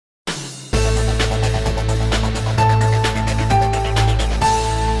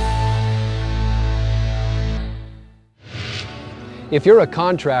If you're a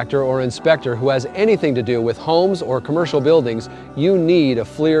contractor or inspector who has anything to do with homes or commercial buildings, you need a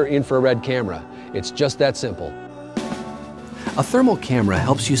FLIR infrared camera. It's just that simple. A thermal camera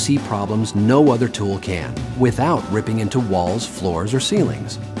helps you see problems no other tool can, without ripping into walls, floors, or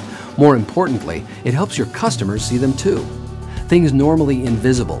ceilings. More importantly, it helps your customers see them too. Things normally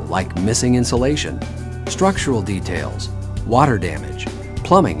invisible, like missing insulation, structural details, water damage,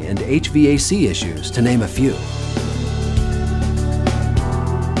 plumbing and HVAC issues, to name a few.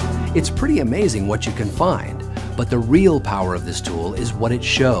 It's pretty amazing what you can find, but the real power of this tool is what it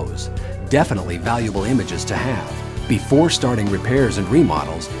shows. Definitely valuable images to have before starting repairs and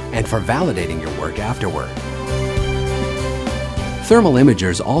remodels, and for validating your work afterward. Thermal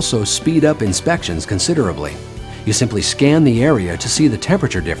imagers also speed up inspections considerably. You simply scan the area to see the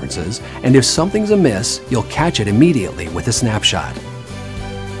temperature differences, and if something's amiss, you'll catch it immediately with a snapshot.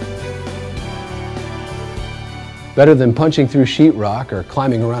 Better than punching through sheetrock or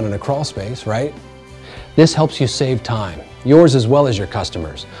climbing around in a crawl space, right? This helps you save time, yours as well as your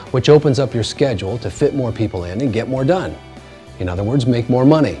customers, which opens up your schedule to fit more people in and get more done. In other words, make more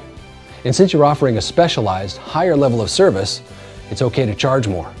money. And since you're offering a specialized, higher level of service, it's okay to charge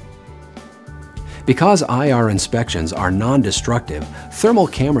more. Because IR inspections are non-destructive, thermal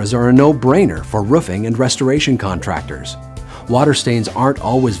cameras are a no-brainer for roofing and restoration contractors. Water stains aren't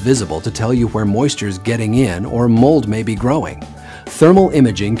always visible to tell you where moisture is getting in or mold may be growing. Thermal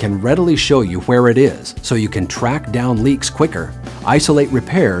imaging can readily show you where it is, so you can track down leaks quicker, isolate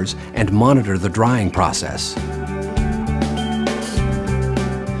repairs, and monitor the drying process.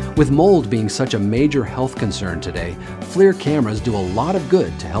 With mold being such a major health concern today, FLIR cameras do a lot of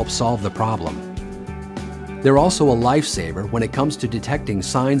good to help solve the problem. They're also a lifesaver when it comes to detecting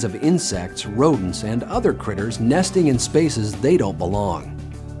signs of insects, rodents, and other critters nesting in spaces they don't belong.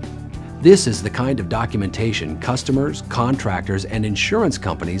 This is the kind of documentation customers, contractors, and insurance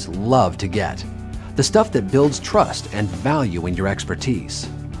companies love to get. The stuff that builds trust and value in your expertise.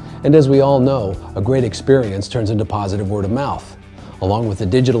 And as we all know, a great experience turns into positive word of mouth. Along with the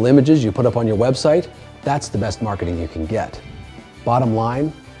digital images you put up on your website, that's the best marketing you can get. Bottom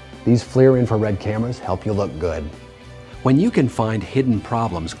line, these FLIR infrared cameras help you look good. When you can find hidden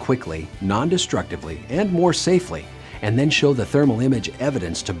problems quickly, non-destructively, and more safely, and then show the thermal image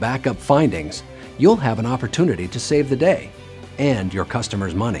evidence to back up findings, you'll have an opportunity to save the day and your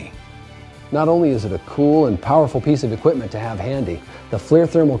customers' money. Not only is it a cool and powerful piece of equipment to have handy, the FLIR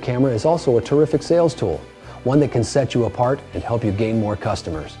thermal camera is also a terrific sales tool, one that can set you apart and help you gain more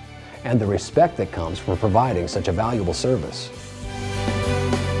customers, and the respect that comes from providing such a valuable service.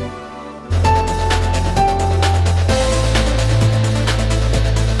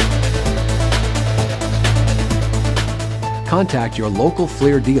 Contact your local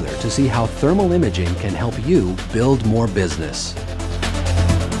FLIR dealer to see how thermal imaging can help you build more business.